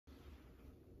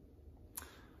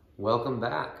Welcome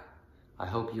back. I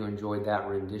hope you enjoyed that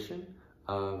rendition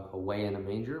of Away in a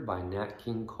Manger by Nat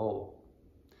King Cole.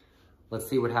 Let's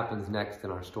see what happens next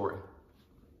in our story.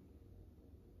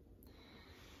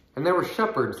 And there were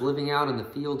shepherds living out in the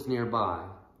fields nearby,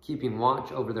 keeping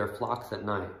watch over their flocks at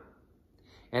night.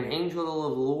 An angel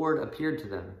of the Lord appeared to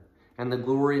them, and the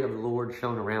glory of the Lord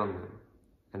shone around them,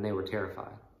 and they were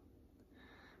terrified.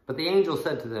 But the angel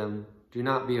said to them, "Do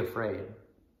not be afraid.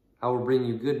 I will bring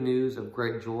you good news of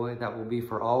great joy that will be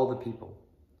for all the people.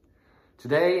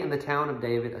 Today in the town of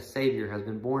David, a Savior has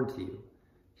been born to you.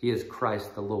 He is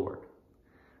Christ the Lord.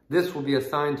 This will be a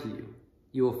sign to you.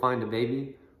 You will find a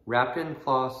baby wrapped in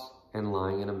cloths and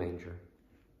lying in a manger."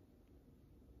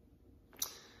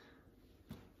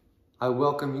 I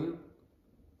welcome you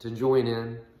to join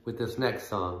in with this next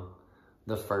song,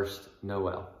 The First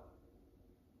Noel.